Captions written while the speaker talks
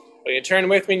Will you turn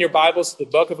with me in your Bibles to the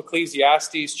book of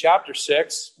Ecclesiastes, chapter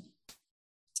 6.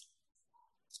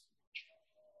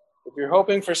 If you're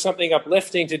hoping for something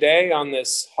uplifting today on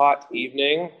this hot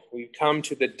evening, we've come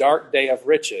to the dark day of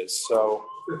riches. So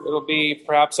it'll be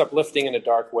perhaps uplifting in a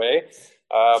dark way,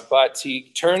 but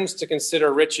he turns to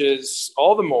consider riches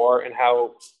all the more and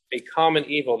how a common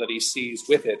evil that he sees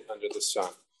with it under the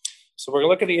sun. So we're going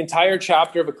to look at the entire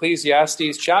chapter of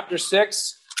Ecclesiastes, chapter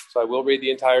 6. So I will read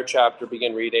the entire chapter,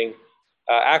 begin reading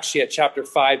actually at chapter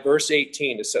 5, verse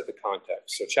 18 to set the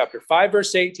context. So chapter 5,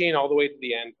 verse 18, all the way to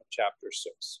the end of chapter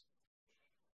 6.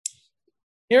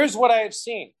 Here's what I have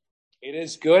seen. It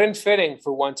is good and fitting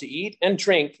for one to eat and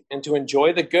drink and to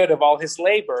enjoy the good of all his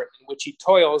labor in which he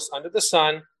toils under the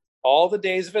sun all the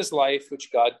days of his life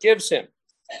which God gives him,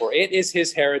 for it is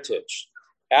his heritage.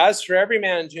 As for every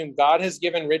man to whom God has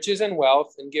given riches and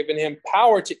wealth and given him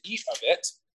power to eat of it,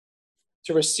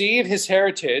 to receive his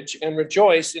heritage and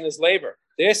rejoice in his labor.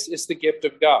 This is the gift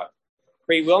of God.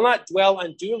 For he will not dwell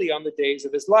unduly on the days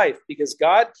of his life, because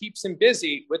God keeps him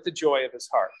busy with the joy of his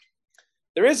heart.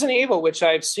 There is an evil which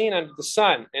I have seen under the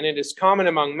sun, and it is common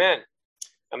among men.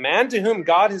 A man to whom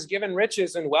God has given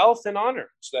riches and wealth and honor,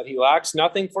 so that he lacks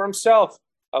nothing for himself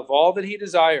of all that he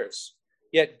desires.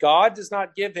 Yet God does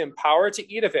not give him power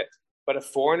to eat of it, but a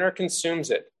foreigner consumes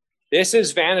it. This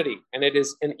is vanity, and it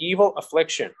is an evil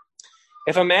affliction.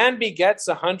 If a man begets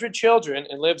 100 children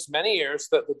and lives many years,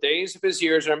 that the days of his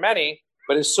years are many,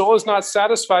 but his soul is not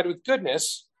satisfied with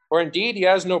goodness, or indeed he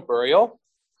has no burial,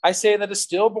 I say that a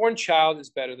stillborn child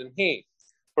is better than he.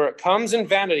 For it comes in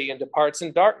vanity and departs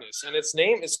in darkness, and its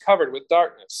name is covered with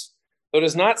darkness. Though it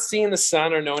has not seen the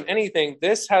sun or known anything,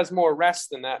 this has more rest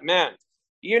than that man,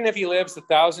 even if he lives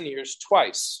 1,000 years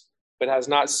twice, but has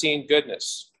not seen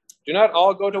goodness. Do not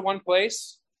all go to one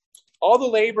place? All the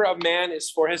labor of man is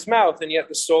for his mouth, and yet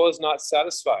the soul is not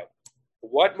satisfied.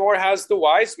 What more has the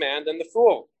wise man than the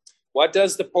fool? What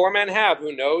does the poor man have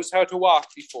who knows how to walk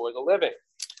before the living?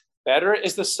 Better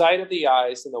is the sight of the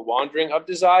eyes than the wandering of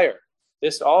desire.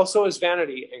 This also is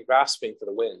vanity and grasping for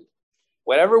the wind.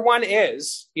 Whatever one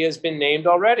is, he has been named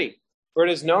already, for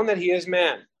it is known that he is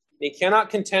man, and he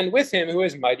cannot contend with him who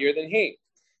is mightier than he.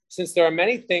 Since there are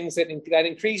many things that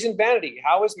increase in vanity,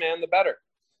 how is man the better?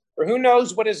 For who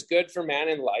knows what is good for man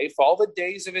in life, all the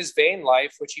days of his vain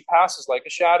life, which he passes like a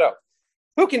shadow?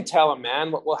 Who can tell a man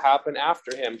what will happen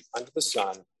after him under the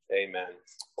sun? Amen.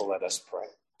 Well, let us pray.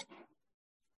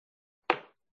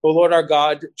 O Lord our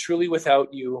God, truly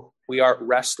without you, we are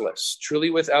restless. Truly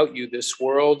without you, this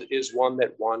world is one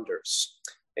that wanders.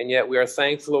 And yet we are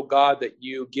thankful, O God, that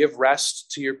you give rest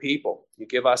to your people. You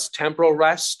give us temporal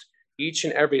rest each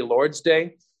and every Lord's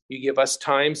Day. You give us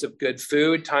times of good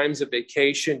food, times of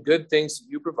vacation, good things that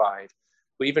you provide.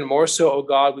 But even more so, O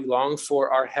God, we long for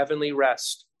our heavenly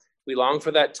rest. We long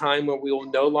for that time when we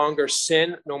will no longer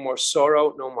sin, no more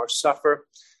sorrow, no more suffer.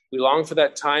 We long for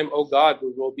that time, O God,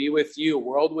 where we'll be with you,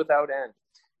 world without end.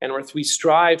 And we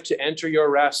strive to enter your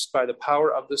rest by the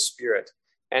power of the Spirit.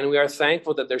 And we are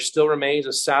thankful that there still remains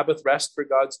a Sabbath rest for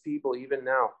God's people even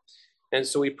now. And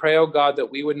so we pray, O God,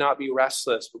 that we would not be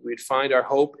restless, but we'd find our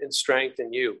hope and strength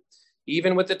in you.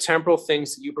 Even with the temporal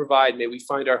things that you provide, may we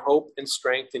find our hope and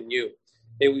strength in you.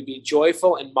 May we be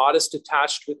joyful and modest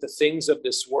attached with the things of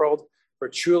this world, for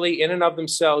truly in and of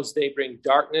themselves they bring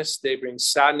darkness, they bring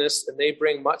sadness, and they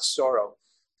bring much sorrow.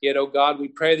 Yet, O God, we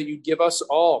pray that you give us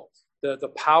all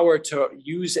the power to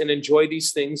use and enjoy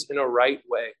these things in a right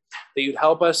way, that you'd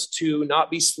help us to not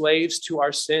be slaves to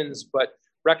our sins, but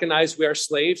recognize we are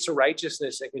slaves to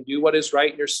righteousness and can do what is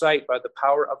right in your sight by the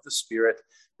power of the Spirit.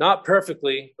 Not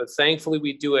perfectly, but thankfully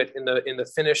we do it in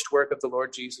the finished work of the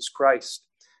Lord Jesus Christ.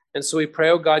 And so we pray,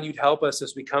 oh God, you'd help us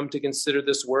as we come to consider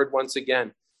this word once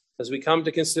again. As we come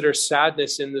to consider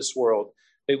sadness in this world,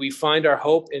 may we find our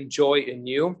hope and joy in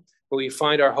you. May we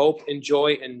find our hope and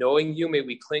joy in knowing you. May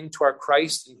we cling to our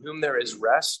Christ in whom there is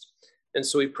rest. And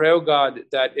so we pray, oh God,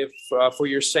 that if for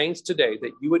your saints today,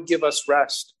 that you would give us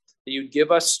rest, that you'd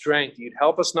give us strength, you'd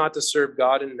help us not to serve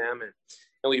God and mammon.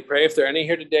 And we pray if there are any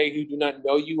here today who do not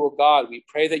know you, O God, we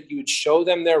pray that you would show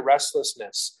them their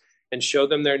restlessness and show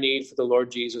them their need for the Lord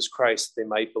Jesus Christ, that they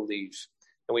might believe.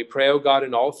 And we pray, O God,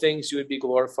 in all things you would be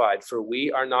glorified, for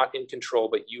we are not in control,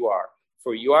 but you are.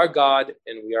 For you are God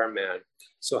and we are man.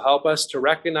 So help us to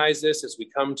recognize this as we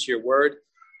come to your word.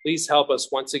 Please help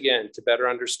us once again to better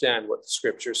understand what the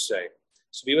scriptures say.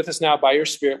 So be with us now by your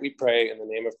Spirit, we pray, in the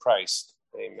name of Christ.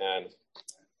 Amen.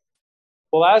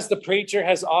 Well, as the preacher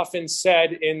has often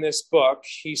said in this book,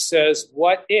 he says,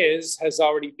 what is has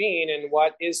already been, and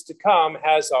what is to come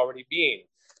has already been.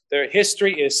 Their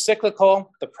history is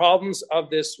cyclical. The problems of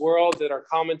this world that are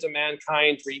common to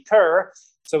mankind recur.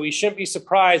 So we shouldn't be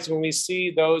surprised when we see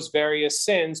those various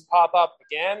sins pop up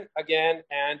again,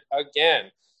 and again.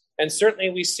 And certainly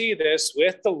we see this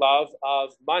with the love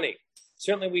of money.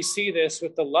 Certainly we see this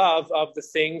with the love of the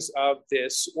things of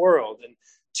this world. And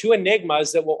two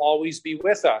enigmas that will always be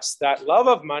with us, that love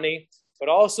of money, but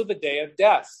also the day of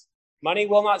death. Money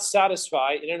will not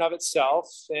satisfy in and of itself,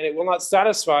 and it will not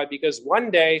satisfy because one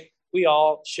day we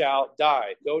all shall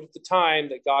die. Go to the time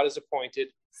that God has appointed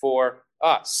for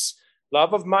us.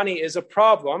 Love of money is a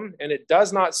problem, and it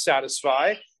does not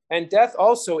satisfy. And death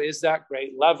also is that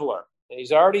great leveler. And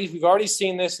we've already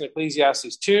seen this in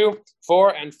Ecclesiastes 2,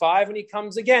 4, and 5, and he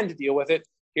comes again to deal with it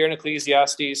here in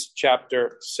Ecclesiastes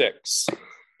chapter 6.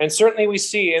 And certainly we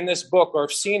see in this book, or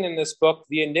have seen in this book,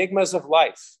 the enigmas of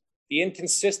life, the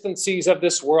inconsistencies of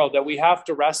this world that we have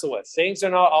to wrestle with. Things are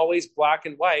not always black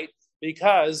and white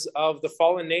because of the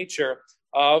fallen nature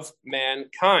of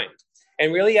mankind.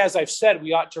 And really, as I've said,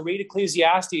 we ought to read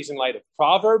Ecclesiastes in light of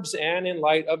Proverbs and in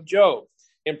light of Job.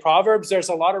 In Proverbs, there's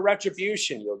a lot of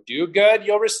retribution. You'll do good,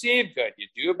 you'll receive good. You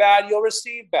do bad, you'll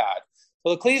receive bad.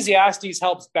 Well, Ecclesiastes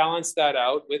helps balance that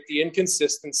out with the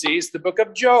inconsistencies. The book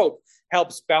of Job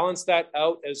helps balance that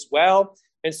out as well.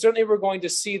 And certainly we're going to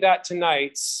see that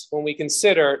tonight when we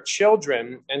consider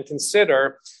children and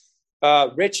consider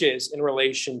riches in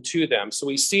relation to them. So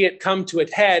we see it come to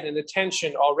a head and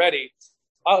attention already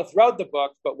throughout the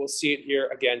book, but we'll see it here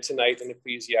again tonight in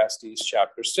Ecclesiastes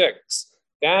chapter 6.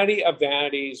 Vanity of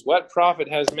vanities, what profit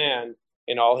has man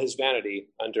in all his vanity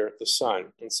under the sun?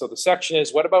 And so the section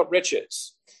is, what about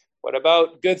riches? What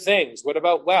about good things? What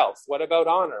about wealth? What about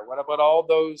honor? What about all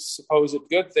those supposed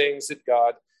good things that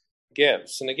God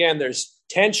gives? And again, there's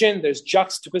tension, there's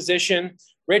juxtaposition.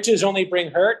 Riches only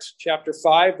bring hurt, chapter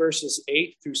 5, verses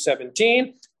 8 through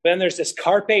 17. Then there's this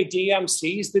carpe diem,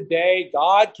 seize the day.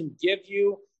 God can give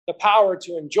you the power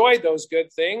to enjoy those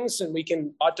good things, and we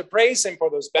ought to praise him for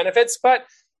those benefits. But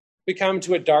we come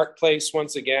to a dark place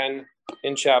once again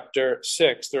in chapter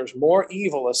 6. There's more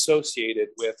evil associated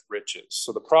with riches.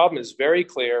 So the problem is very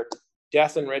clear: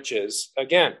 death and riches.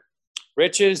 Again,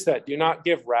 riches that do not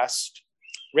give rest,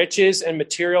 riches and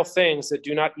material things that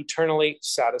do not eternally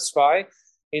satisfy.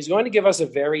 He's going to give us a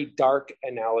very dark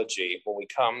analogy when we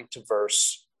come to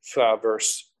verse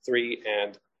 3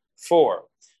 and 4.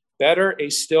 Better a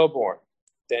stillborn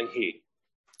than he.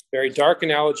 Very dark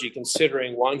analogy,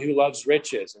 considering one who loves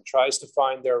riches and tries to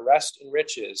find their rest in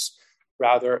riches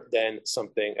rather than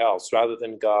something else, rather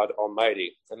than God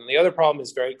Almighty. And the other problem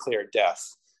is very clear: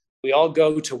 death. We all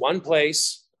go to one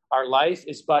place. Our life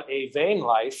is but a vain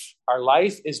life. Our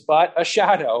life is but a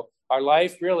shadow. Our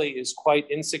life really is quite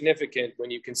insignificant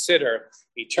when you consider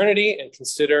eternity and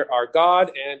consider our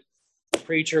God, and the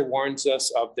preacher warns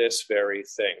us of this very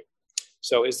thing.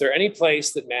 So is there any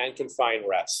place that man can find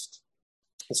rest?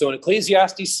 And so in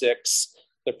Ecclesiastes 6,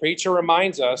 the preacher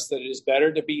reminds us that it is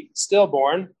better to be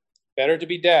stillborn, better to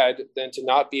be dead, than to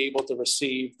not be able to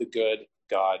receive the good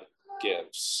God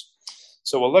gives.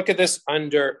 So we'll look at this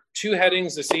under two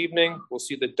headings this evening. We'll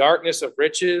see the darkness of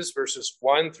riches, verses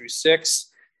 1 through 6.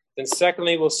 Then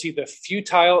secondly, we'll see the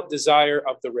futile desire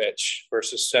of the rich,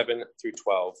 verses 7 through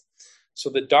 12. So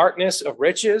the darkness of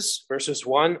riches, verses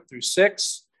 1 through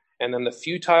 6, and then the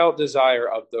futile desire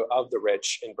of the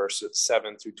rich in verses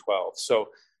 7 through 12. So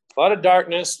a lot of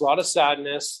darkness, a lot of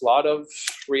sadness, a lot of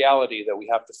reality that we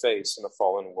have to face in a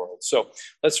fallen world. So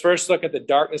let's first look at the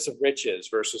darkness of riches,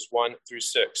 verses 1 through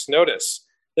 6. Notice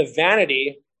the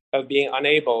vanity of being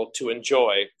unable to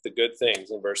enjoy the good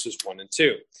things in verses 1 and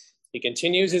 2. He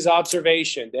continues his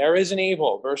observation. There is an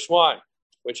evil, verse 1,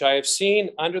 which I have seen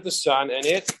under the sun, and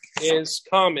it is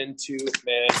common to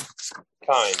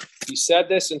mankind. He said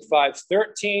this in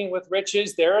 5:13 with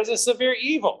riches. There is a severe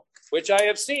evil, which I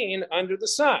have seen under the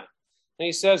sun. And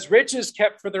he says, riches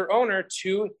kept for their owner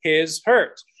to his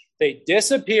hurt. They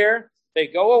disappear. They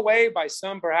go away by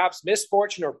some perhaps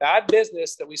misfortune or bad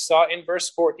business that we saw in verse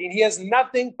 14. He has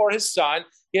nothing for his son.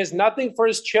 He has nothing for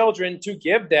his children to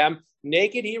give them.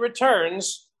 Naked he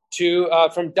returns to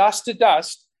from dust to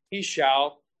dust he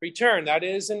shall return. That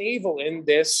is an evil in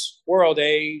this world,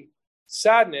 a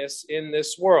sadness in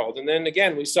this world. And then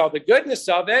again, we saw the goodness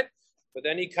of it, but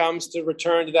then he comes to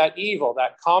return to that evil,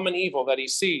 that common evil that he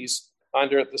sees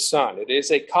under the sun. It is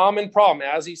a common problem,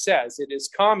 as he says. It is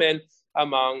common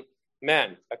among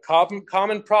men, a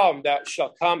common problem that shall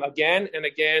come again and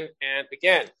again and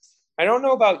again. I don't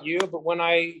know about you, but when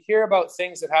I hear about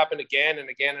things that happen again and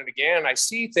again and again, and I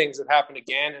see things that happen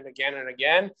again and again and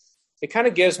again, it kind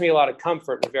of gives me a lot of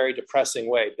comfort in a very depressing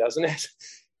way, doesn't it?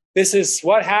 This is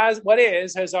what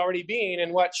is has already been,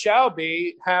 and what shall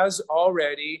be has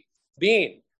already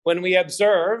been. When we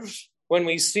observe when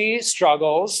we see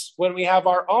struggles, when we have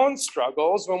our own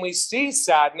struggles, when we see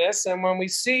sadness, and when we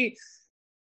see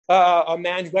a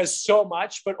man who has so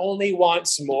much but only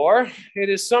wants more, it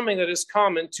is something that is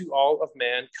common to all of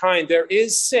mankind. There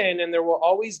is sin, and there will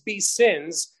always be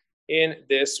sins in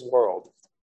this world.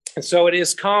 And so it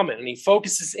is common, and he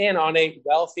focuses in on a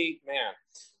wealthy man.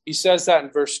 He says that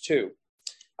in verse 2.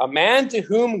 A man to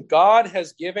whom God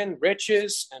has given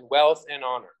riches and wealth and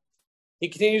honor. He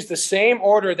continues the same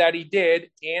order that he did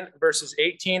in verses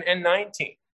 18 and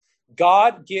 19.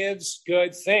 God gives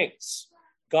good things.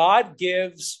 God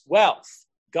gives wealth.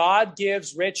 God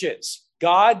gives riches.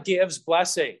 God gives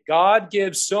blessing. God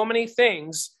gives so many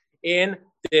things in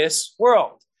this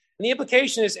world. And the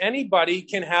implication is anybody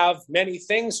can have many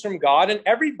things from God, and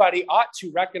everybody ought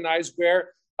to recognize where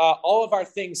all of our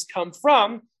things come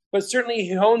from. But certainly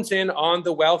he hones in on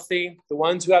the wealthy, the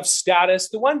ones who have status,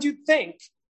 the ones you think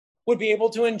would be able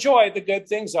to enjoy the good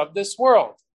things of this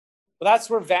world. But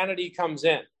that's where vanity comes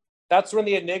in. That's when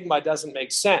the enigma doesn't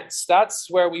make sense.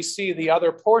 That's where we see the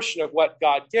other portion of what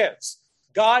God gives.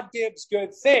 God gives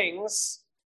good things,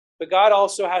 but God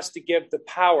also has to give the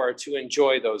power to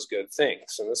enjoy those good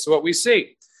things. And this is what we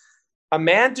see. A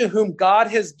man to whom God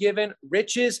has given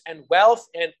riches and wealth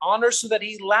and honor so that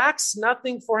he lacks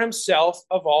nothing for himself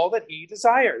of all that he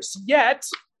desires. Yet,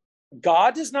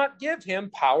 God does not give him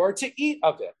power to eat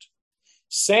of it.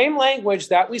 Same language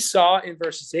that we saw in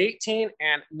verses 18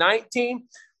 and 19,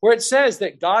 where it says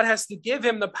that God has to give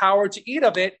him the power to eat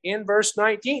of it in verse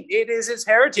 19. It is his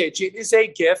heritage. It is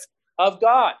a gift of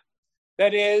God.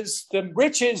 That is, the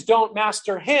riches don't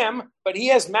master him, but he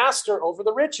has master over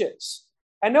the riches.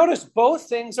 And notice both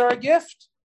things are a gift.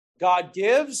 God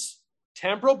gives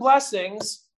temporal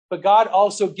blessings, but God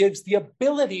also gives the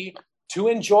ability to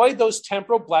enjoy those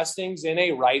temporal blessings in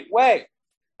a right way.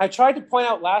 I tried to point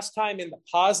out last time in the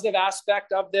positive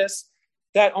aspect of this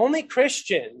that only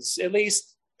Christians, at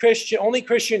least only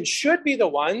Christians should be the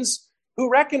ones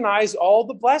who recognize all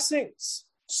the blessings,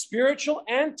 spiritual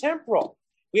and temporal.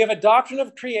 We have a doctrine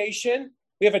of creation.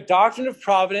 We have a doctrine of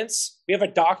providence. We have a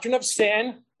doctrine of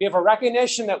sin. We have a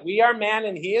recognition that we are man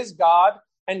and he is God,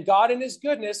 and God in his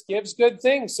goodness gives good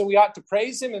things. So we ought to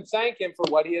praise him and thank him for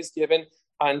what he has given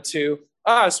unto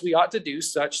us. We ought to do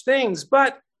such things.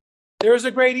 But there is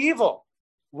a great evil.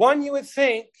 One you would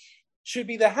think should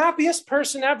be the happiest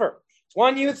person ever.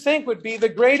 One you would think would be the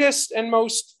greatest and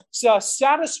most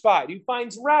satisfied, who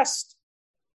finds rest,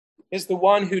 is the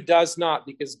one who does not,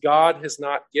 because God has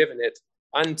not given it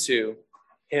unto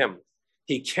him.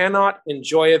 He cannot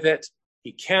enjoy of it.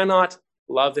 He cannot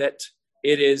love it.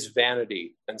 It is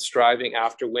vanity and striving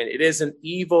after wind. It is an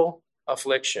evil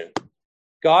affliction.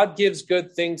 God gives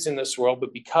good things in this world,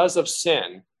 but because of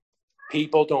sin,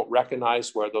 people don't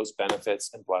recognize where those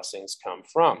benefits and blessings come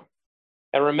from.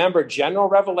 And remember, general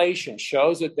revelation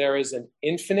shows that there is an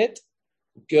infinite,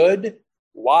 good,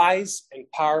 wise, and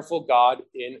powerful God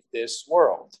in this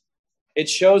world. It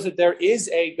shows that there is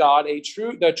a God,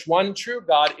 the one true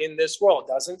God in this world.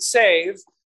 Doesn't save,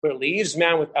 but leaves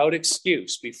man without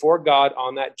excuse before God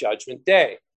on that judgment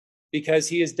day, because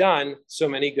he has done so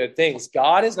many good things.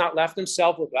 God has not left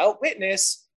himself without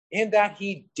witness in that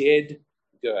he did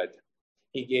good.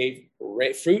 He gave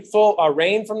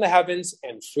rain from the heavens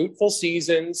and fruitful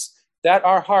seasons, that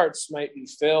our hearts might be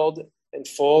filled and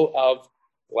full of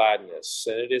gladness.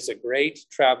 And it is a great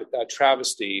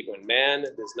travesty when man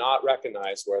does not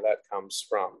recognize where that comes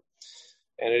from.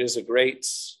 And it is a great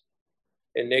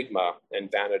enigma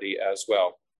and vanity as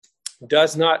well.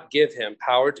 Does not give him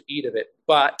power to eat of it,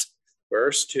 but,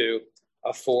 verse 2,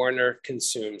 a foreigner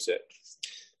consumes it.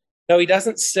 Now, he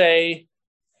doesn't say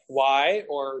why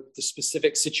or the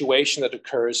specific situation that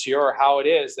occurs here or how it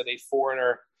is that a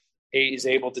foreigner is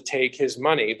able to take his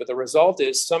money, but the result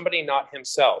is somebody not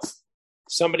himself,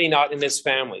 somebody not in his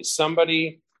family,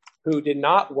 somebody who did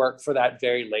not work for that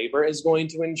very labor is going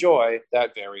to enjoy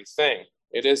that very thing.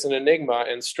 It is an enigma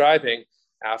and striving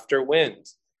after wind.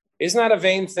 Isn't that a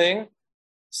vain thing?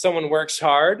 Someone works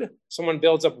hard, someone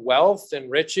builds up wealth and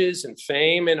riches and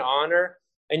fame and honor,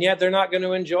 and yet they're not going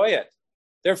to enjoy it.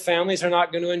 Their families are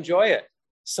not going to enjoy it.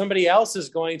 Somebody else is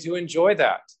going to enjoy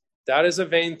that. That is a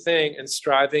vain thing and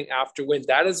striving after wind.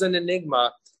 That is an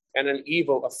enigma and an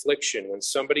evil affliction when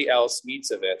somebody else eats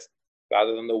of it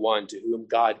rather than the one to whom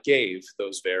God gave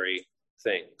those very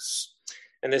things.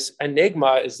 And this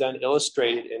enigma is then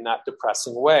illustrated in that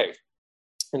depressing way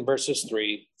in verses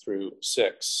 3 through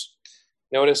 6.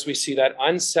 Notice we see that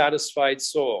unsatisfied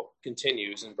soul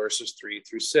continues in verses 3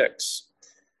 through 6.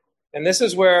 And this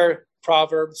is where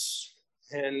Proverbs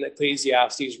and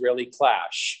Ecclesiastes really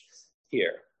clash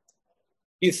here.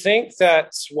 You think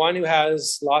that one who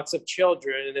has lots of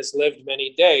children and has lived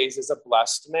many days is a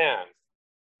blessed man.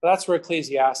 But that's where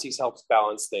Ecclesiastes helps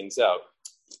balance things out.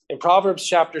 In Proverbs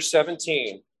chapter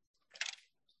 17,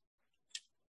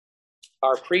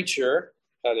 our preacher,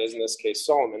 that is in this case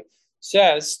Solomon,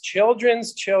 says,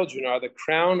 children's children are the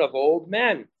crown of old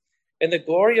men, and the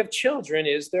glory of children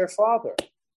is their father.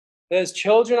 As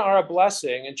children are a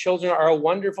blessing, and children are a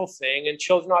wonderful thing, and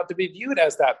children ought to be viewed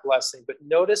as that blessing. But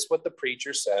notice what the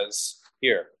preacher says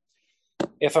here.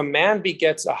 If a man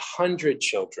begets 100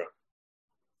 children,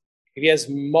 if he has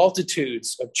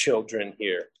multitudes of children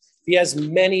here, if he has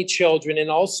many children and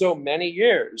also many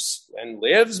years, and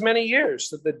lives many years,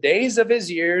 so the days of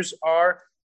his years are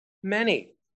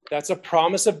many. That's a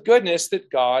promise of goodness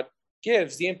that God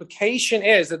gives. The implication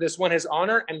is that this one has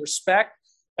honor and respect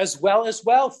as well as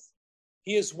wealth.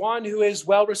 He is one who is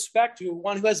well respected,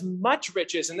 one who has much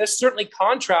riches. And this certainly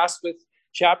contrasts with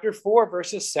chapter 4,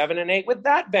 verses 7 and 8, with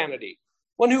that vanity.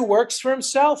 One who works for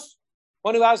himself,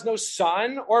 one who has no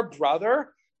son or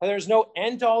brother, and there's no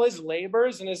end to all his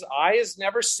labors, and his eye is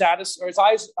never satisfied, or his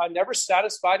eyes are never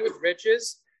satisfied with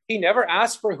riches. He never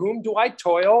asks, for whom do I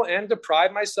toil and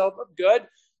deprive myself of good?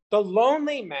 The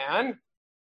lonely man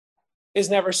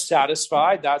is never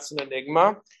satisfied. That's an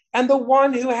enigma. And the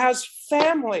one who has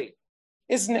family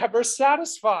is never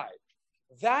satisfied.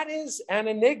 That is an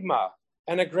enigma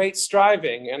and a great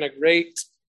striving and a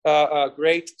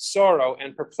great sorrow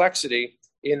and perplexity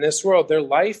in this world. Their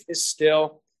life is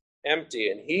still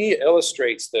empty. And he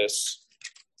illustrates this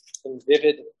in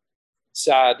vivid,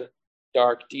 sad,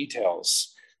 dark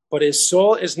details. But his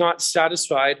soul is not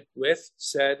satisfied with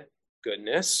said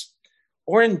goodness,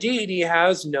 or indeed he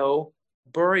has no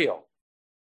burial.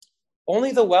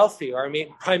 Only the wealthy,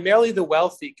 primarily the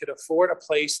wealthy, could afford a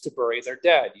place to bury their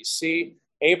dead. You see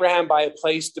Abraham buy a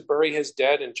place to bury his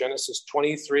dead in Genesis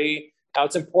 23. Now,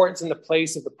 its importance in the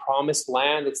place of the promised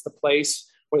land. It's the place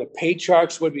where the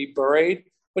patriarchs would be buried,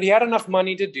 but he had enough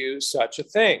money to do such a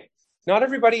thing. Not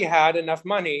everybody had enough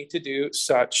money to do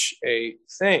such a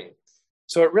thing.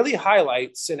 So it really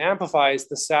highlights and amplifies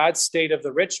the sad state of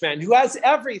the rich man who has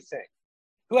everything,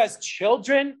 who has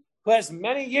children, who has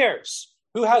many years,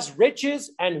 who has riches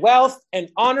and wealth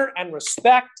and honor and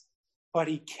respect, but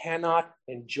he cannot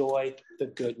enjoy the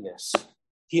goodness.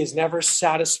 He is never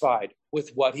satisfied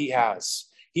with what he has.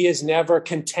 He is never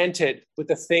contented with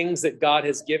the things that God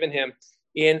has given him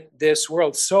in this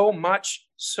world, so much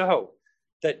so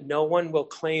that no one will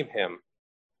claim him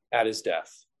at his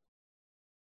death.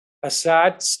 A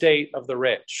sad state of the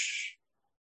rich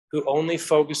who only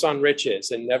focus on riches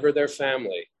and never their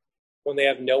family when they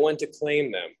have no one to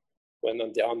claim them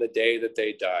on the day that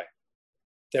they die.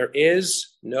 There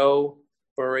is no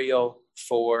burial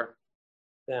for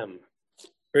them.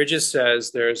 Bridges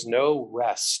says there is no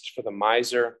rest for the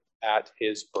miser at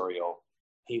his burial.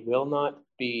 He will not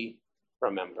be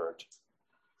remembered.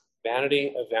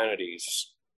 Vanity of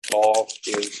vanities, all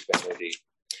is vanity.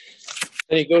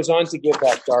 And he goes on to give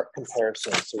that dark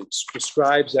comparison. So he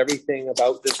describes everything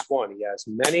about this one.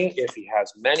 If he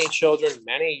has many children,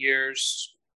 many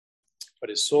years, but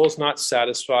his soul's not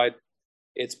satisfied,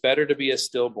 it's better to be a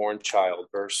stillborn child.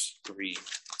 Verse 3.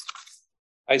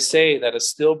 I say that a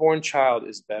stillborn child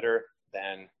is better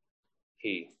than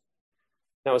he.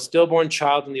 Now, a stillborn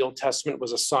child in the Old Testament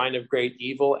was a sign of great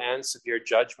evil and severe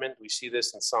judgment. We see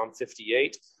this in Psalm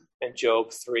 58 and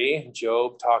Job 3.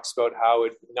 Job talks about how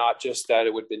it not just that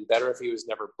it would have been better if he was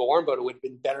never born, but it would have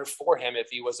been better for him if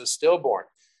he was a stillborn.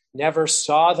 Never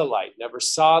saw the light, never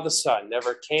saw the sun,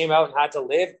 never came out and had to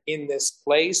live in this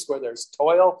place where there's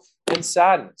toil and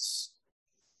sadness.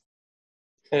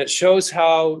 And it shows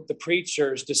how the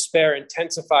preacher's despair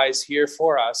intensifies here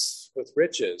for us with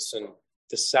riches and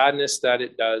the sadness that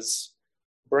it does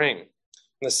bring. And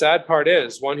the sad part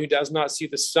is one who does not see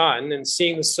the sun, and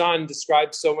seeing the sun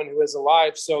describes someone who is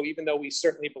alive. So even though we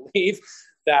certainly believe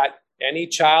that any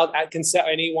child at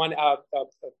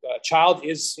child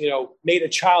is, made a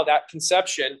child at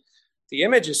conception, the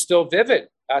image is still vivid.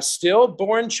 A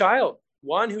stillborn child,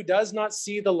 one who does not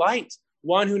see the light,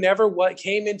 one who never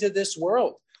came into this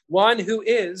world, one who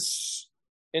is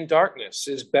in darkness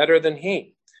is better than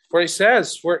he. For he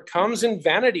says, for it comes in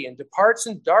vanity and departs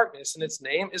in darkness, and its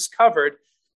name is covered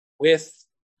with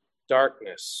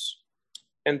darkness.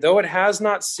 And though it has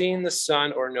not seen the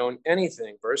sun or known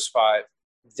anything, verse 5,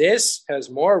 this has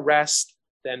more rest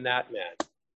than that man,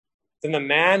 than the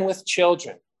man with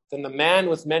children, than the man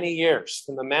with many years,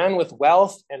 than the man with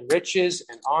wealth and riches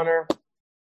and honor.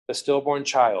 The stillborn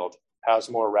child has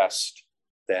more rest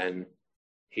than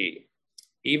he,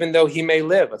 even though he may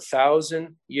live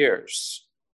 1,000 years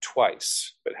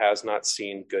twice, but has not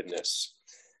seen goodness.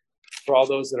 For all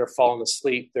those that are falling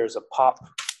asleep, there's a pop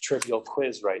trivial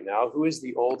quiz right now. Who is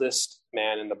the oldest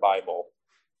man in the Bible?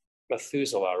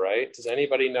 Methuselah, right? Does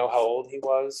anybody know how old he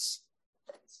was?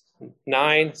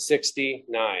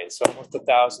 969, so almost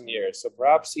 1,000 years. So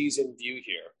perhaps he's in view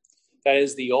here. That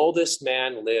is, the oldest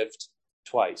man lived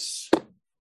twice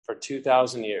for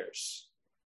 2,000 years.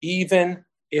 Even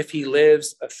if he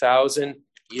lives 1,000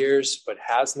 years but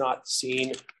has not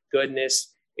seen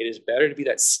goodness, it is better to be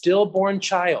that stillborn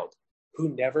child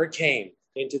who never came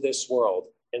into this world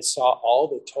and saw all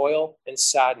the toil and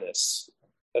sadness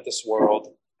that this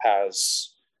world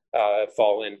has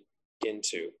fallen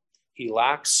into. He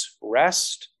lacks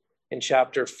rest. In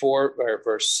chapter 4, or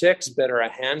verse 6, better a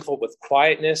handful with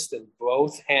quietness than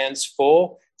both hands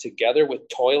full, together with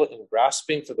toil and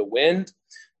grasping for the wind.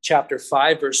 Chapter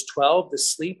 5, verse 12, the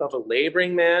sleep of a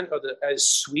laboring man is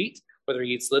sweet, whether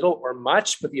he eats little or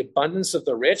much, but the abundance of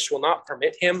the rich will not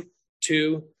permit him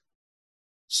to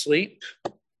sleep.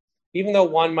 Even though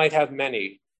one might have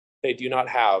many, they do not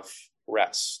have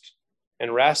rest.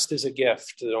 And rest is a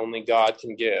gift that only God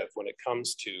can give when it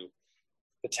comes to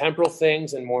the temporal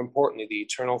things and, more importantly, the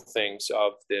eternal things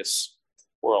of this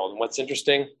world. And what's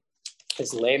interesting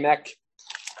is Lamech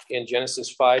in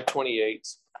Genesis 5:28,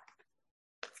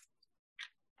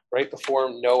 right before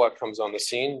Noah comes on the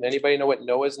scene. Anybody know what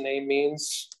Noah's name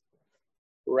means?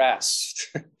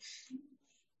 Rest.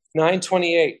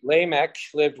 9:28, Lamech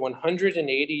lived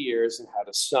 180 years and had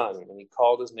a son, and he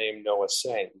called his name Noah,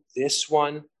 saying, "This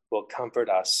one will comfort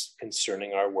us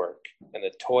concerning our work and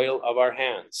the toil of our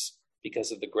hands,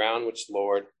 because of the ground which the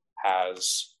Lord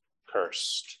has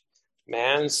cursed."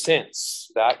 Man, since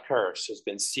that curse, has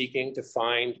been seeking to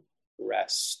find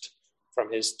rest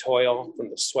from his toil, from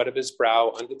the sweat of his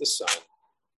brow under the sun.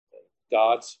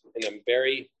 God, in a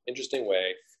very interesting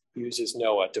way, uses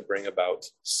Noah to bring about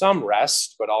some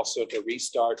rest, but also to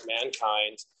restart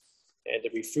mankind and to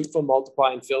be fruitful,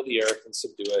 multiply, and fill the earth and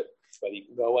subdue it. But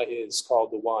Noah is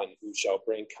called the one who shall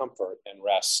bring comfort and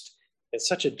rest in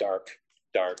such a dark,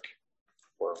 dark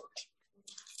world.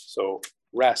 So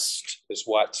rest is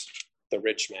what the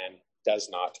rich man does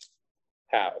not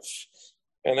have.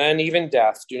 And then even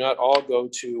death do not all go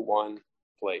to one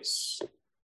place.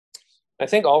 I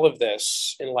think all of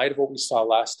this, in light of what we saw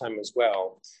last time as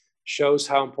well, shows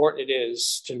how important it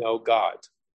is to know God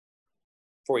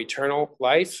for eternal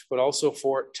life, but also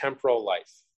for temporal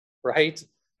life, right?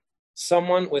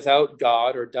 Someone without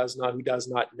God who does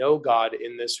not know God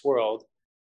in this world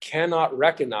cannot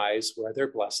recognize where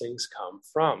their blessings come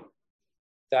from.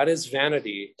 That is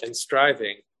vanity and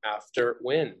striving after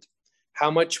wind. How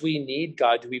much we need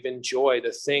God to even enjoy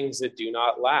the things that do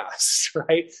not last,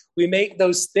 right? We make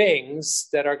those things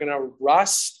that are going to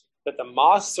rust, that the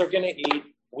moths are going to eat.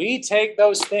 We take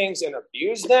those things and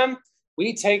abuse them.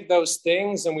 We take those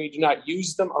things and we do not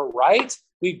use them aright.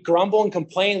 We grumble and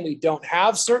complain we don't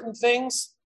have certain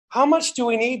things. How much do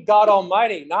we need God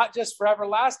Almighty, not just for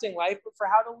everlasting life, but for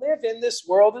how to live in this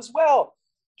world as well?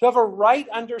 To have a right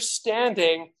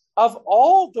understanding of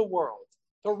all the world,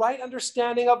 the right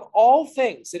understanding of all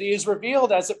things that He has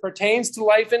revealed as it pertains to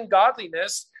life and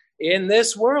godliness in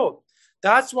this world.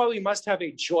 That's why we must have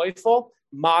a joyful,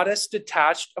 modest,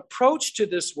 detached approach to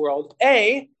this world.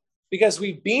 A, because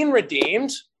we've been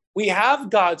redeemed, we have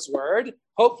God's word,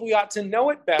 hopefully we ought to know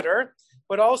it better,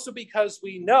 but also because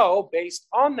we know, based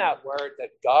on that word, that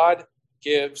God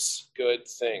gives good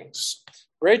things.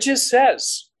 Bridges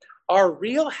says, our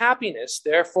real happiness,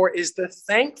 therefore, is the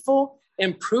thankful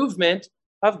improvement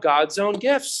of God's own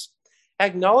gifts,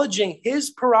 acknowledging His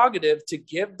prerogative to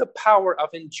give the power of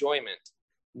enjoyment,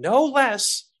 no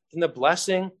less than the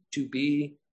blessing to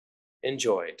be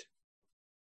enjoyed.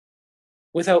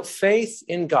 Without faith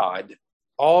in God,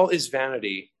 all is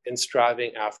vanity and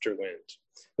striving after wind.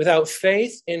 Without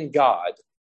faith in God,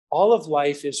 all of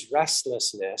life is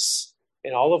restlessness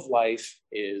and all of life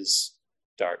is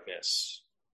darkness.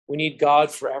 We need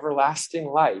God for everlasting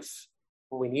life.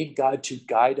 We need God to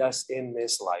guide us in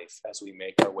this life as we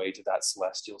make our way to that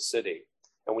celestial city.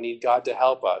 And we need God to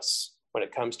help us when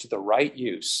it comes to the right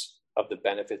use of the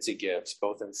benefits He gives,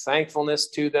 both in thankfulness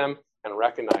to them and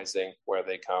recognizing where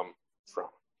they come from.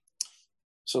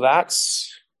 So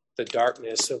that's the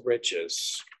darkness of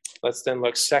riches. Let's then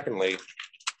look, secondly,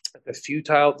 at the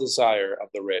futile desire of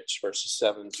the rich, verses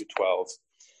 7 through 12.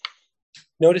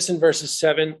 Notice in verses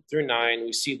 7 through 9,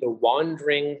 we see the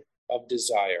wandering of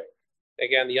desire.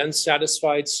 Again, the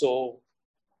unsatisfied soul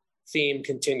theme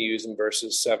continues in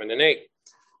verses 7 and 8.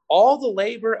 All the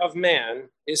labor of man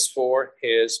is for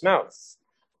his mouth.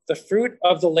 The fruit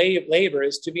of the labor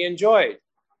is to be enjoyed.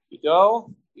 You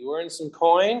go, You earn some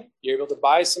coin. You're able to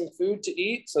buy some food to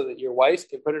eat so that your wife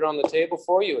can put it on the table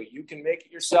for you, or you can make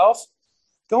it yourself.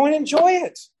 Go and enjoy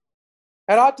it.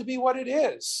 That ought to be what it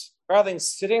is, rather than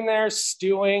sitting there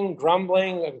stewing,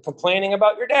 grumbling, and complaining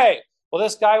about your day. Well,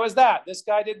 this guy was that. This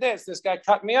guy did this. This guy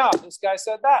cut me off. This guy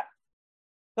said that.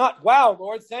 Not, wow,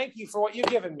 Lord, thank you for what you've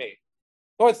given me.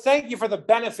 Lord, thank you for the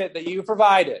benefit that you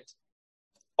provided.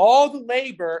 All the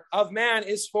labor of man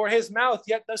is for his mouth,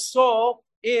 yet the soul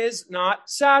is not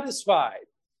satisfied.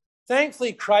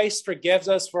 Thankfully, Christ forgives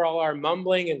us for all our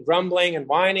mumbling and grumbling and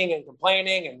whining and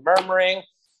complaining and murmuring,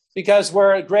 because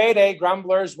we're grade A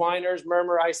grumblers, whiners,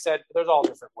 murmur. I said, there's all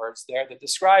different words there that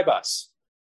describe us.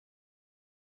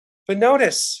 But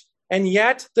notice, and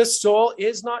yet the soul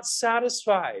is not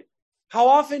satisfied. How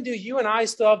often do you and I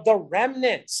still have the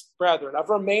remnants, brethren, of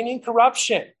remaining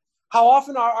corruption? How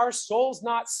often are our souls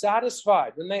not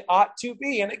satisfied when they ought to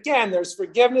be? And again, there's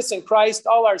forgiveness in Christ.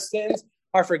 All our sins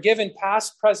are forgiven,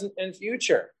 past, present, and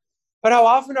future. But how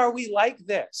often are we like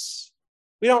this?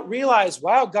 We don't realize,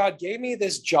 wow, God gave me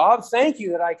this job. Thank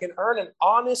you that I can earn an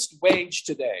honest wage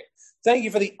today. Thank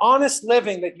you for the honest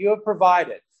living that you have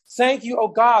provided. Thank you, oh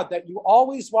God, that you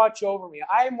always watch over me.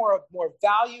 I am more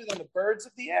value than the birds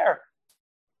of the air.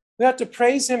 We have to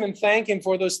praise him and thank him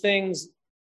for those things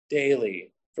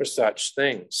daily, for such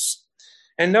things.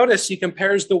 And notice he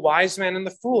compares the wise man and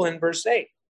the fool in verse 8.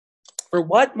 For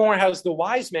what more has the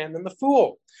wise man than the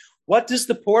fool? What does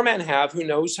the poor man have who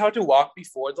knows how to walk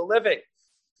before the living?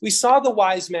 We saw the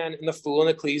wise man and the fool in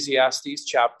Ecclesiastes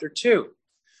chapter 2.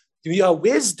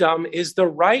 Wisdom is the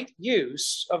right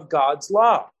use of God's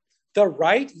law, the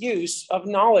right use of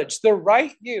knowledge, the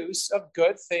right use of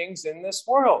good things in this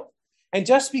world. And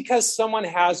just because someone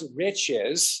has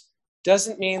riches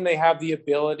doesn't mean they have the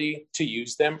ability to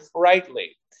use them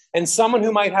rightly. And someone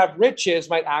who might have riches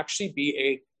might actually be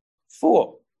a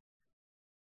fool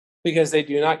because they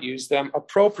do not use them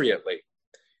appropriately.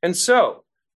 And so,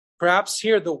 perhaps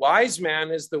here the wise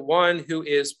man is the one who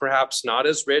is perhaps not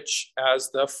as rich as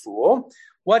the fool.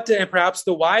 Perhaps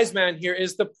the wise man here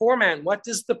is the poor man. What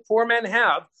does the poor man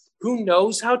have who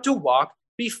knows how to walk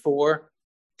before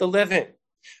the living?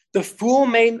 The fool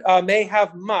may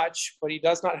have much, but he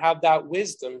does not have that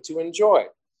wisdom to enjoy.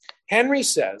 Henry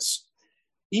says,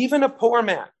 even a poor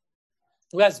man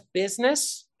who has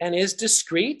business and is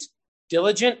discreet,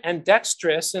 diligent, and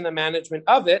dexterous in the management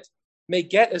of it may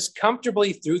get as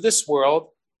comfortably through this world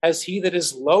as he that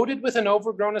is loaded with an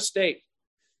overgrown estate.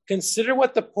 Consider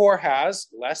what the poor has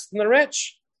less than the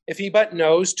rich, if he but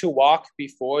knows to walk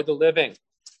before the living,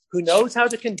 who knows how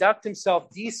to conduct himself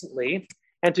decently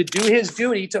and to do his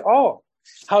duty to all,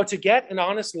 how to get an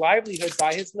honest livelihood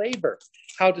by his labor,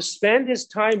 how to spend his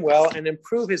time well and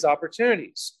improve his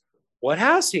opportunities. What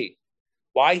has he?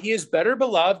 Why, he is better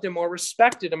beloved and more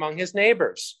respected among his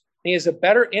neighbors. He has a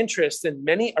better interest than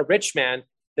many a rich man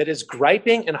that is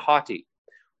griping and haughty.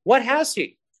 What has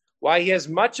he? Why, he has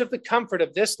much of the comfort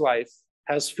of this life,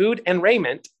 has food and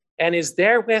raiment, and is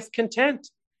therewith content,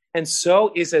 and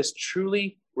so is as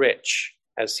truly rich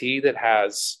as he that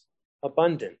has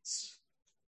abundance.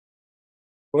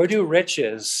 Where do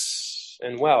riches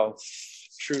and wealth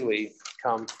truly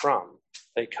come from?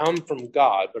 They come from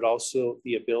God, but also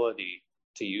the ability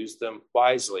to use them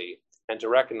wisely and to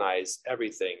recognize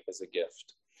everything as a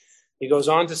gift. He goes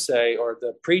on to say, or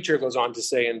the preacher goes on to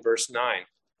say in verse 9,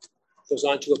 goes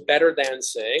on to a better than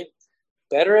saying,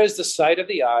 better is the sight of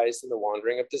the eyes than the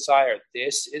wandering of desire.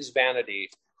 This is vanity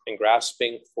and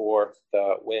grasping for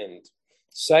the wind.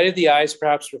 Sight of the eyes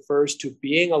perhaps refers to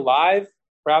being alive.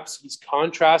 Perhaps he's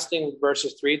contrasting with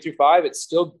verses 3 through 5. It's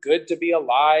still good to be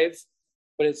alive,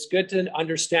 but it's good to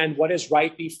understand what is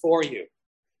right before you.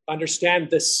 Understand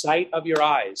the sight of your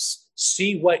eyes.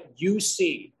 See what you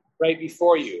see right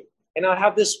before you. And not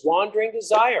have this wandering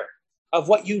desire of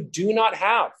what you do not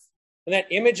have. And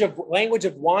that language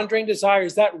of wandering desire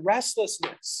is that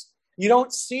restlessness. You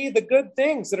don't see the good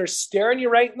things that are staring you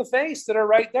right in the face, that are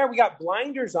right there. We got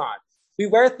blinders on. We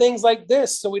wear things like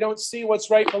this so we don't see what's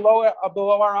right below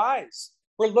our eyes.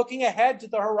 We're looking ahead to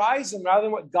the horizon rather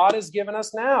than what God has given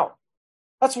us now.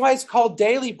 That's why it's called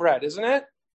daily bread, isn't it?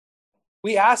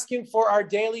 We ask him for our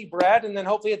daily bread, and then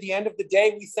hopefully at the end of the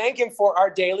day, we thank him for our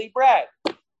daily bread.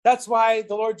 That's why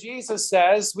the Lord Jesus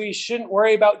says we shouldn't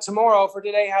worry about tomorrow, for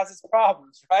today has its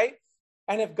problems, right?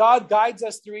 And if God guides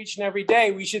us through each and every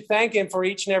day, we should thank him for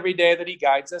each and every day that he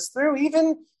guides us through,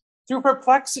 even through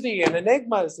perplexity and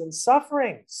enigmas and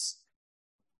sufferings.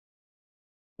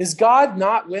 Is God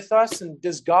not with us, and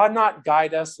does God not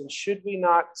guide us, and should we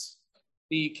not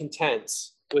be content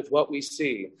with what we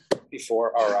see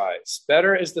before our eyes?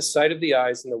 Better is the sight of the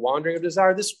eyes than the wandering of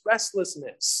desire, this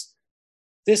restlessness.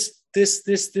 This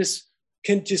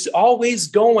can just always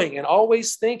going and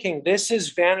always thinking. This is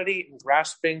vanity and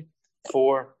grasping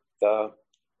for the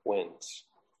winds.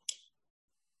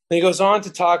 And he goes on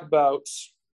to talk about,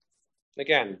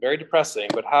 again, very depressing,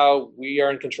 but how we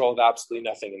are in control of absolutely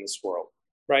nothing in this world,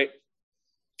 right?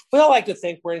 We all like to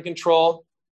think we're in control.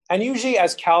 And usually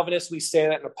as Calvinists, we say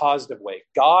that in a positive way.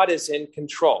 God is in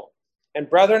control. And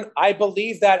brethren, I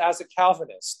believe that as a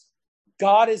Calvinist.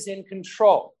 God is in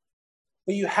control.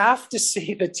 But you have to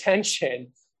see the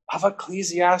tension of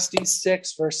Ecclesiastes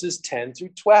 6, verses 10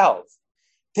 through 12.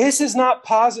 This is not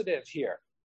positive here.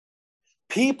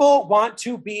 People want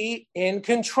to be in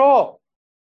control.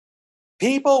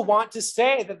 People want to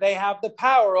say that they have the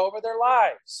power over their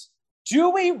lives. Do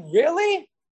we really?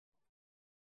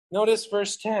 Notice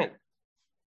verse 10.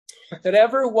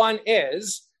 Whatever one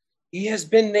is, he has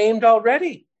been named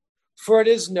already, for it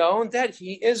is known that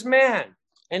he is man,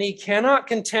 and he cannot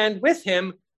contend with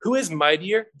him who is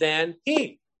mightier than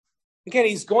he. Again,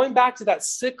 he's going back to that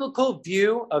cyclical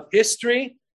view of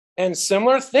history, and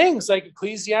similar things like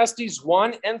Ecclesiastes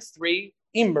 1 and 3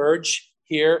 emerge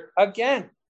here again.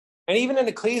 And even in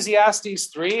Ecclesiastes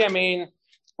 3, I mean,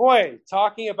 boy,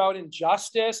 talking about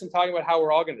injustice and talking about how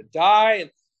we're all going to die and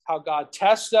how God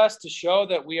tests us to show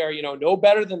that we are, no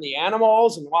better than the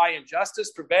animals and why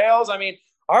injustice prevails. I mean,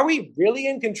 are we really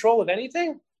in control of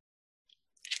anything?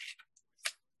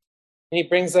 And he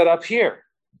brings that up here.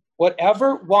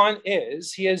 Whatever one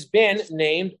is, he has been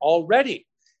named already.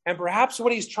 And perhaps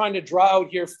what he's trying to draw out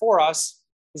here for us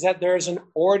is that there is an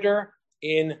order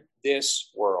in this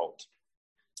world.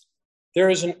 There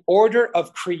is an order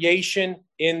of creation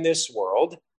in this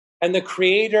world, and the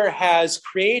Creator has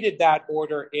created that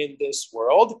order in this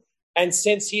world. And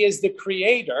since he is the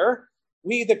Creator,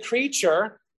 we, the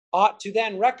creature, ought to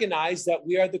then recognize that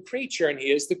we are the creature and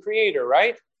he is the Creator,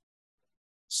 right?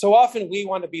 So often we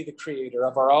want to be the creator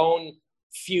of our own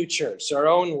futures, our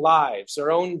own lives,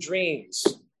 our own dreams.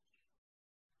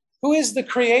 Who is the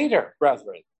Creator,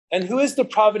 brethren? And who is the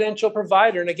providential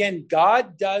provider? And again,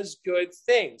 God does good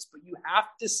things, but you have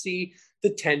to see the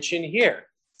tension here.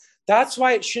 That's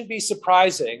why it shouldn't be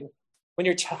surprising when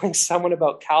you're telling someone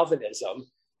about Calvinism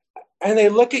and they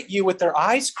look at you with their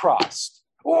eyes crossed.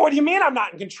 Well, what do you mean I'm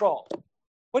not in control?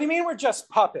 What do you mean we're just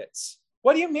puppets?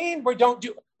 What do you mean what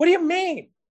do you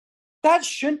mean? That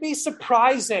shouldn't be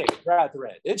surprising,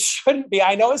 brethren. It shouldn't be.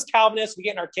 I know as Calvinists, we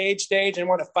get in our cage stage and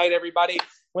want to fight everybody.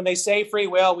 When they say free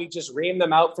will, we just ream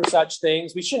them out for such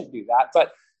things. We shouldn't do that.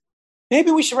 But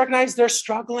maybe we should recognize they're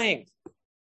struggling.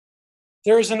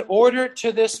 There is an order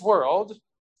to this world,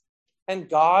 and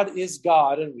God is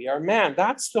God, and we are man.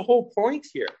 That's the whole point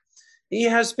here. He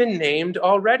has been named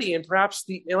already, and perhaps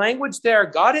the language there,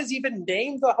 God has even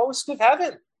named the host of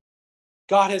heaven.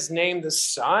 God has named the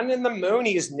sun and the moon.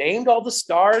 He has named all the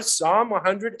stars. Psalm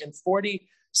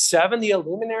 147, the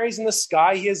luminaries in the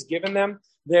sky, he has given them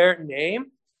their name.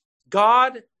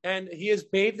 God, and he has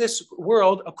made this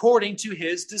world according to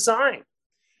his design.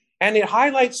 And it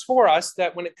highlights for us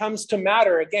that when it comes to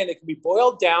matter, again, it can be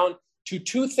boiled down to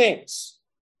two things: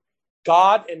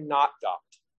 God and not God.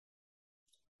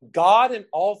 God and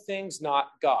all things not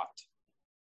God.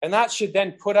 And that should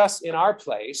then put us in our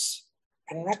place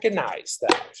and recognize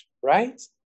that, right?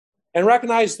 And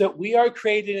recognize that we are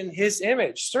created in his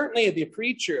image. Certainly the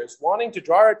preacher is wanting to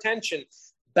draw our attention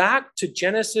back to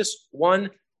Genesis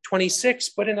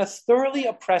 1:26, but in a thoroughly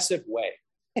oppressive way.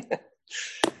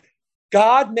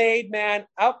 God made man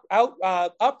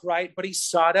upright, but he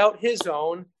sought out his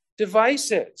own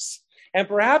devices. And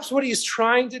perhaps what he's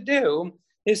trying to do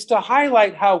is to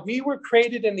highlight how we were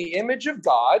created in the image of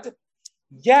God,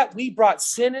 yet we brought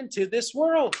sin into this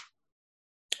world.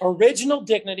 Original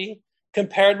dignity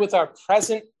compared with our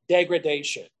present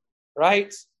degradation,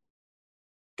 right?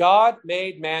 God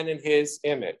made man in his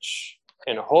image,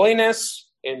 in holiness,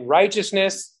 in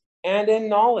righteousness, and in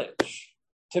knowledge,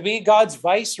 to be God's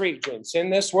vice regents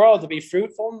in this world, to be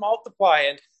fruitful and multiply.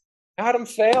 And Adam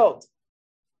failed.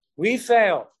 We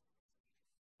failed.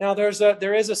 Now there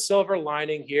is a silver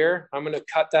lining here. I'm going to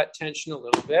cut that tension a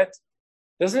little bit.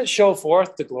 Doesn't it show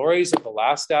forth the glories of the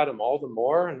last Adam all the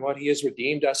more, and what he has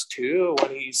redeemed us to, what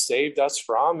he's saved us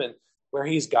from, and where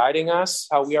he's guiding us,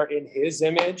 how we are in his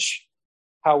image,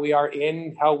 how we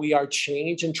are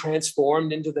changed and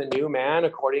transformed into the new man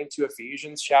according to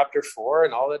Ephesians chapter 4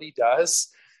 and all that he does.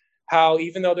 How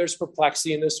even though there's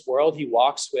perplexity in this world, he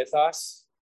walks with us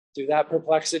through that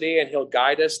perplexity, and he'll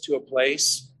guide us to a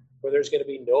place where there's going to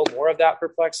be no more of that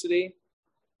perplexity.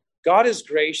 God is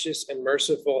gracious and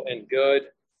merciful and good,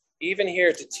 even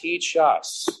here to teach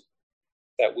us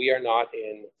that we are not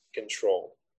in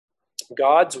control.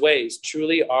 God's ways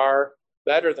truly are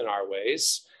better than our ways.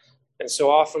 And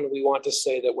so often we want to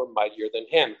say that we're mightier than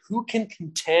him. Who can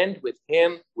contend with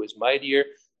him who is mightier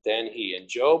than he? And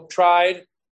Job tried.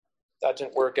 That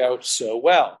didn't work out so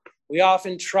well. We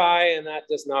often try, and that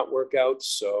does not work out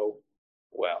so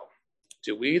well.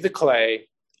 Do we, the clay,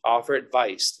 offer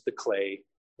advice to the clay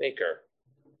maker?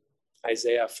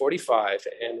 Isaiah 45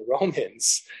 and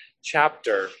Romans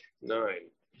chapter 9.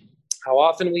 How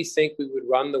often we think we would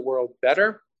run the world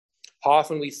better. How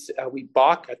often we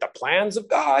balk at the plans of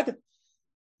God.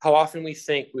 How often we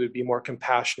think we would be more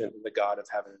compassionate than the God of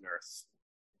heaven and earth.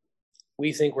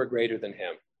 We think we're greater than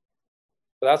him.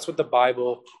 But that's what the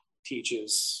Bible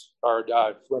teaches, or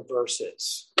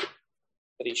reverses.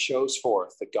 That he shows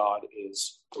forth that God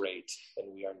is great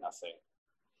and we are nothing.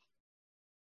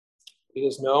 It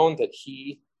is known that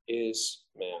he is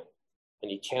man,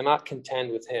 and he cannot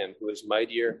contend with him who is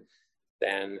mightier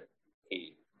than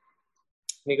he.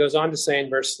 And he goes on to say in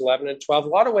verses 11 and 12, a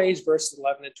lot of ways, verses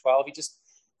 11 and 12, he just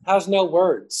has no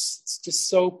words. It's just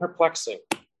so perplexing.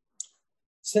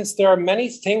 Since there are many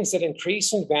things that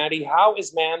increase in vanity, how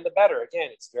is man the better? Again,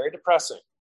 it's very depressing.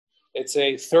 It's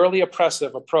a thoroughly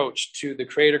oppressive approach to the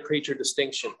creator-creature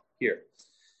distinction here.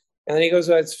 And then he goes,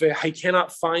 he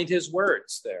cannot find his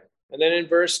words there. And then in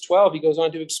verse 12, he goes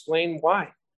on to explain why.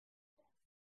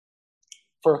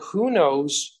 For who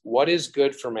knows what is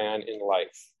good for man in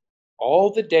life?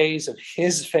 All the days of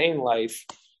his vain life,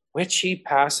 which he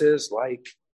passes like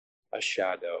a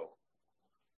shadow.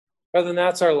 Brethren,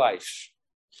 that's our life,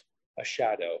 a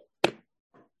shadow.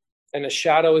 And a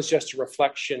shadow is just a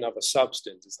reflection of a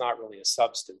substance. It's not really a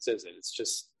substance, is it? It's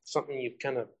just something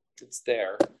it's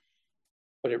there.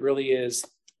 But it really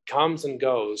comes and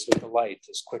goes with the light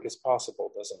as quick as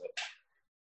possible, doesn't it?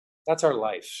 That's our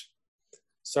life.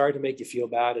 Sorry to make you feel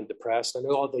bad and depressed. I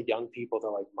know all the young people, they're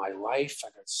like, my life,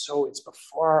 it's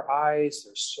before our eyes.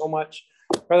 There's so much.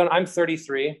 Brethren, I'm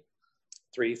 33.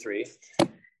 And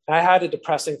I had a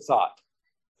depressing thought.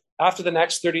 After the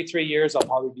next 33 years, I'll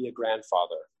probably be a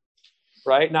grandfather.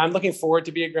 Right? Now I'm looking forward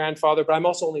to be a grandfather, but I'm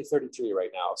also only 33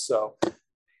 right now.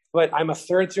 But I'm a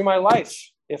third through my life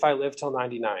if I live till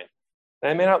 99. And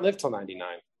I may not live till 99.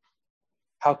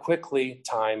 How quickly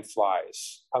time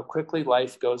flies. How quickly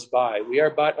life goes by. We are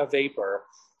but a vapor.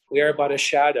 We are but a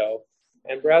shadow.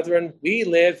 And brethren, we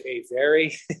live a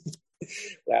very,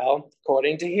 well,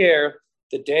 according to here,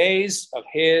 the days of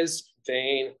his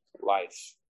vain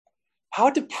life. How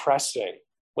depressing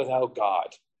without God.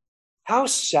 How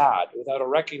sad without a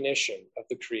recognition of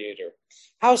the Creator.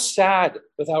 How sad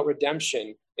without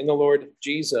redemption in the Lord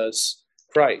Jesus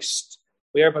Christ.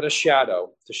 We are but a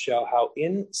shadow to show how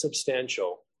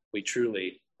insubstantial we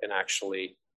truly and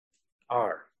actually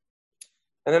are.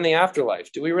 And then the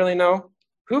afterlife. Do we really know?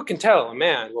 Who can tell a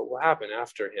man what will happen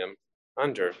after him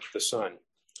under the sun?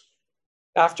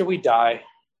 After we die,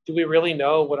 do we really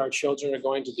know what our children are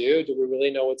going to do? Do we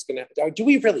really know what's going to? Do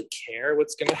we really care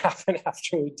what's going to happen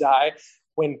after we die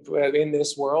when in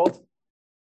this world?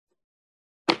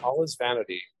 All is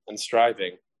vanity and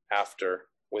striving after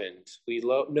wind. We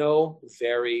know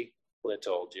very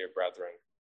little, dear brethren.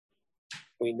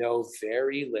 We know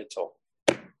very little.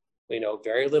 We know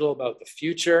very little about the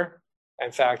future.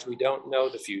 In fact, we don't know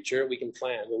the future. We can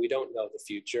plan, but we don't know the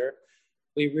future.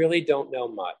 We really don't know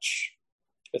much.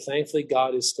 But thankfully,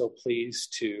 God is still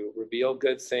pleased to reveal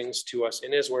good things to us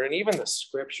in his word. And even the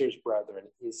scriptures, brethren,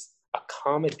 is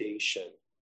accommodation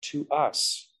to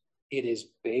us. It is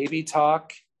baby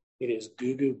talk. It is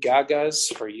goo-goo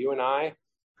gagas for you and I,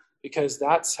 because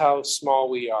that's how small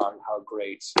we are and how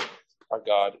great our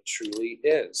God truly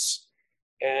is.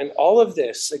 And all of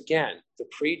this, again, the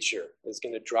preacher is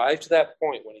going to drive to that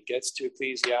point when he gets to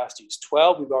Ecclesiastes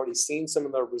 12. We've already seen some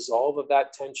of the resolve of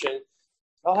that tension.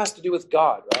 It all has to do with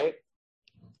God, right?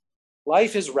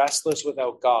 Life is restless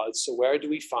without God, so where do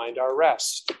we find our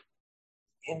rest?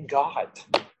 In God.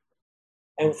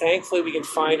 And thankfully, we can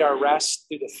find our rest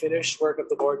through the finished work of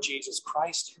the Lord Jesus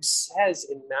Christ, who says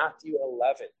in Matthew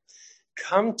 11,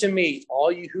 "Come to me,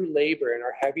 all you who labor and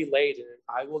are heavy laden, and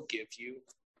I will give you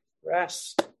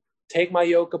rest. Take my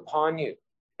yoke upon you,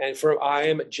 and for I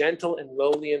am gentle and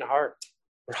lowly in heart."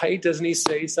 Right? Doesn't he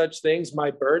say such things?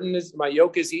 My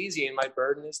yoke is easy and my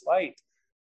burden is light.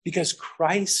 Because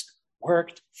Christ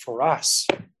worked for us,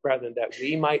 brethren, that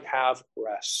we might have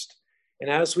rest. And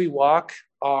as we walk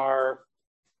our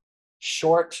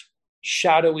short,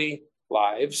 shadowy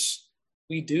lives,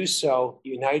 we do so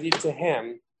united to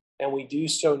him, and we do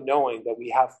so knowing that we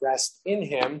have rest in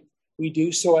him. We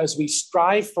do so as we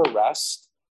strive for rest,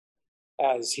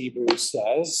 as Hebrews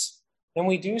says, and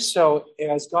we do so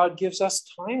as God gives us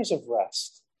times of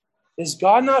rest. Is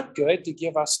God not good to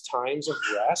give us times of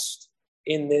rest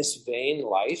in this vain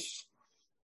life,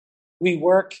 we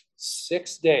work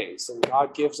 6 days and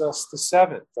God gives us the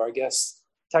seventh, or I guess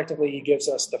technically he gives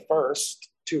us the first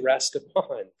to rest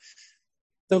upon.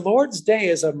 The Lord's day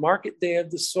is a market day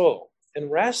of the soul,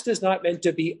 and rest is not meant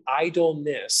to be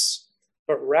idleness,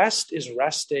 but rest is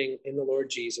resting in the Lord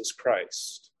Jesus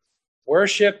Christ.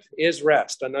 Worship is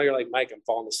rest. I know you're like, Mike, I'm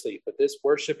falling asleep, but this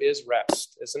worship is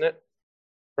rest, isn't it?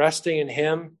 Resting in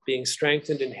him, being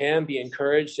strengthened in him, be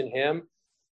encouraged in him.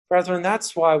 Brethren,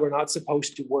 that's why we're not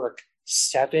supposed to work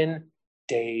 7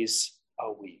 days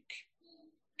a week.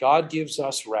 God gives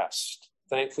us rest,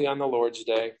 thankfully, on the Lord's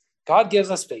day. God gives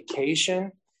us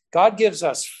vacation. God gives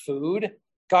us food.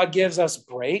 God gives us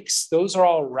breaks. Those are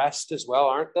all rest as well,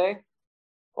 aren't they?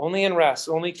 Only in rest,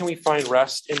 only can we find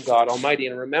rest in God Almighty.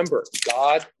 And remember,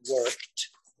 God worked,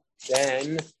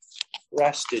 then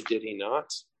rested, did he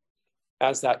not?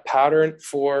 As that pattern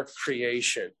for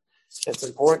creation. It's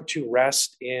important to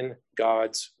rest in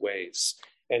God's ways.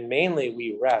 And mainly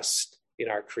we rest in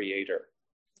our Creator,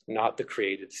 not the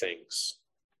created things.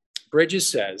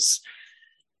 Bridges says,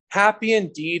 happy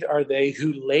indeed are they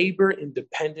who labor in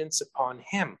dependence upon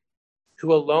him,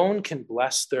 who alone can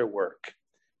bless their work.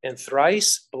 And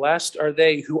thrice blessed are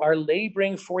they who are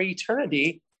laboring for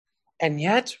eternity and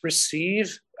yet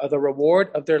receive the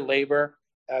reward of their labor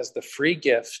as the free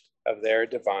gift of their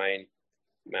divine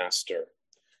master.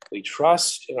 We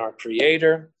trust in our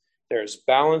Creator. There's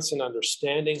balance and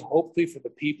understanding, hopefully for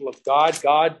the people of God.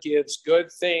 God gives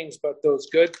good things, but those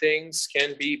good things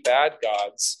can be bad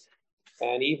gods.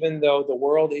 And even though the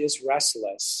world is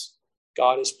restless,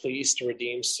 God is pleased to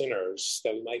redeem sinners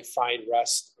that we might find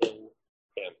rest in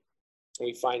him. And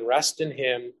we find rest in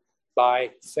him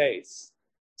by faith,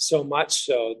 so much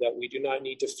so that we do not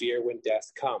need to fear when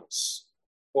death comes.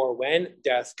 For when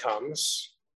death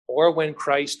comes, or when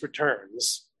Christ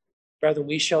returns, brethren,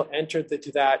 we shall enter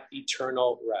into that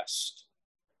eternal rest.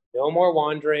 No more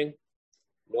wandering,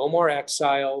 no more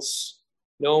exiles,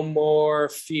 no more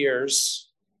fears.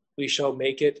 We shall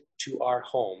make it to our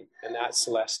home in that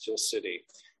celestial city.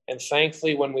 And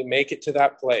thankfully, when we make it to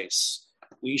that place,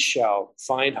 we shall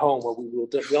find home where we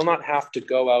will not have to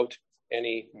go out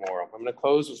anymore. I'm going to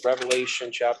close with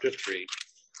Revelation chapter 3.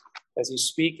 As he's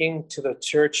speaking to the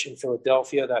church in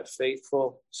Philadelphia, that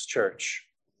faithful church,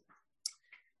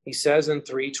 he says in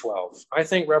 3:12, I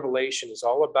think Revelation is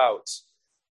all about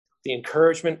the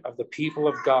encouragement of the people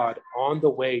of God on the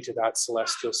way to that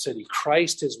celestial city.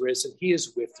 Christ is risen. He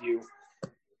is with you,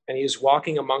 and he is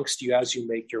walking amongst you as you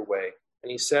make your way. And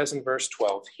he says in verse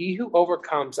 12, he who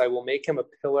overcomes, I will make him a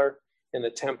pillar in the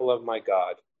temple of my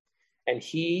God, and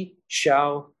he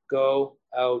shall go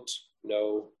out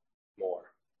no more.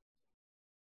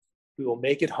 We will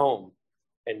make it home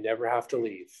and never have to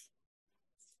leave.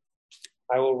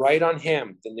 I will write on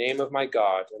him the name of my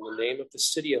God and the name of the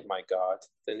city of my God,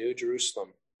 the New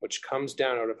Jerusalem, which comes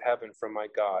down out of heaven from my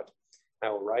God. I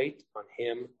will write on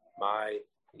him my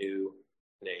new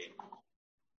name.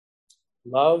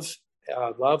 Love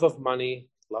of money,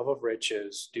 love of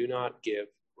riches, do not give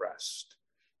rest.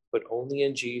 But only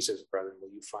in Jesus, brethren,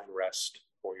 will you find rest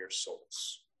for your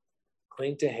souls.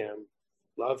 Cling to him,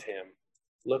 love him,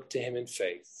 look to him in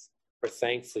faith, for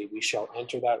thankfully we shall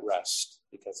enter that rest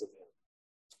because of him.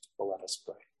 Well, let us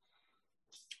pray.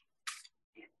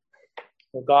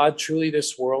 Well, God, truly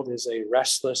this world is a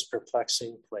restless,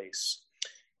 perplexing place.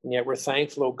 And yet we're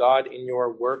thankful, O God, in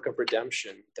your work of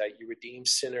redemption, that you redeem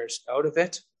sinners out of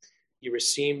it. You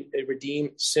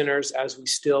redeem sinners as we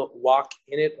still walk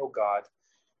in it, O God.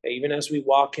 Even as we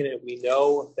walk in it, we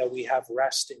know that we have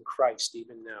rest in Christ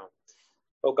even now.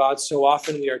 Oh God, so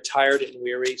often we are tired and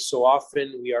weary. So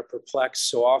often we are perplexed.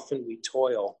 So often we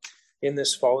toil in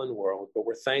this fallen world. But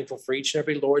we're thankful for each and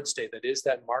every Lord's Day that is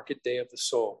that market day of the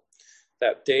soul,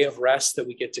 that day of rest that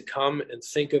we get to come and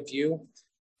think of you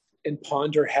and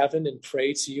ponder heaven and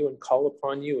pray to you and call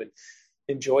upon you and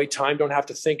enjoy time. Don't have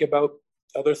to think about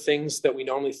other things that we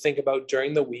normally think about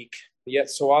during the week. Yet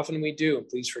so often we do. And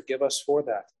please forgive us for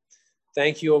that.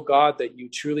 Thank you, O God, that you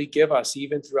truly give us,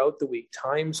 even throughout the week,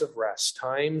 times of rest,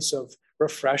 times of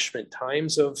refreshment,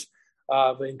 times of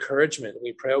encouragement.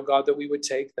 We pray, O God, that we would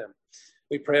take them.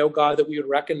 We pray, O God, that we would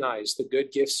recognize the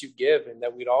good gifts you give, and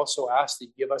that we'd also ask that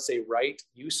you give us a right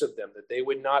use of them, that they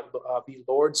would not be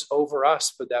lords over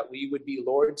us, but that we would be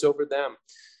lords over them.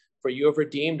 For you have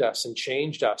redeemed us and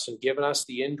changed us and given us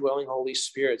the indwelling Holy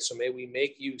Spirit, so may we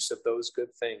make use of those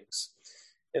good things.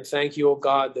 And thank you, O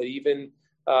God, that even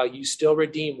you still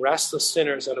redeem restless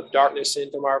sinners out of darkness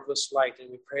into marvelous light, and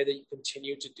we pray that you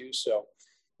continue to do so.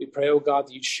 We pray, O God,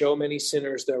 that you show many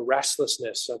sinners the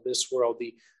restlessness of this world,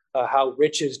 the how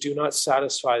riches do not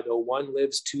satisfy, though one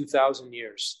lives 2,000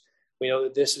 years. We know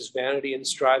that this is vanity and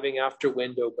striving after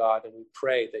wind, O God, and we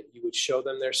pray that you would show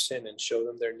them their sin and show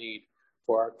them their need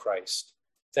for our Christ.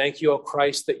 Thank you, O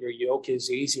Christ, that your yoke is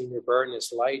easy and your burden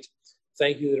is light.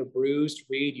 Thank you that a bruised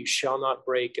reed you shall not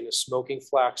break, and a smoking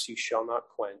flax you shall not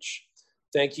quench.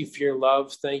 Thank you for your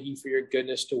love. Thank you for your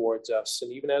goodness towards us.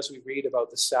 And even as we read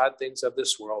about the sad things of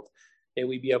this world, may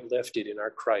we be uplifted in our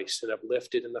Christ and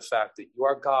uplifted in the fact that you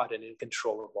are God and in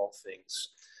control of all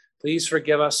things. Please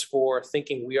forgive us for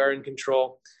thinking we are in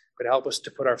control, but help us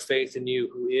to put our faith in you,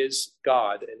 who is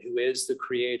God and who is the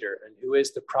creator and who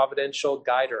is the providential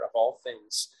guider of all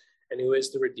things and who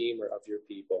is the redeemer of your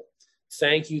people.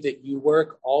 Thank you that you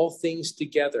work all things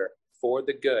together for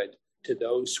the good to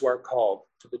those who are called,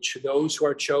 to those who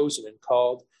are chosen and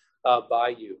called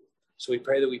by you. So we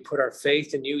pray that we put our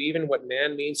faith in you. Even what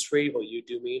man means for evil, you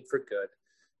do mean for good.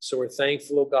 So we're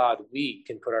thankful, O God, we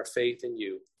can put our faith in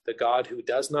you, the God who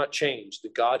does not change, the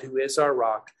God who is our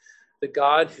rock, the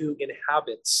God who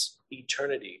inhabits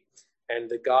eternity, and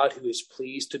the God who is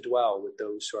pleased to dwell with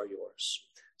those who are yours.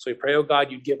 So we pray, O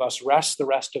God, you'd give us rest the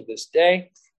rest of this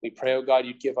day. We pray, O God,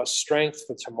 you'd give us strength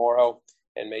for tomorrow,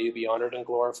 and may you be honored and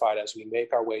glorified as we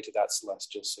make our way to that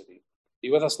celestial city.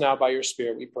 Be with us now by your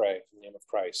Spirit, we pray, in the name of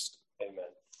Christ.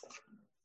 Amen.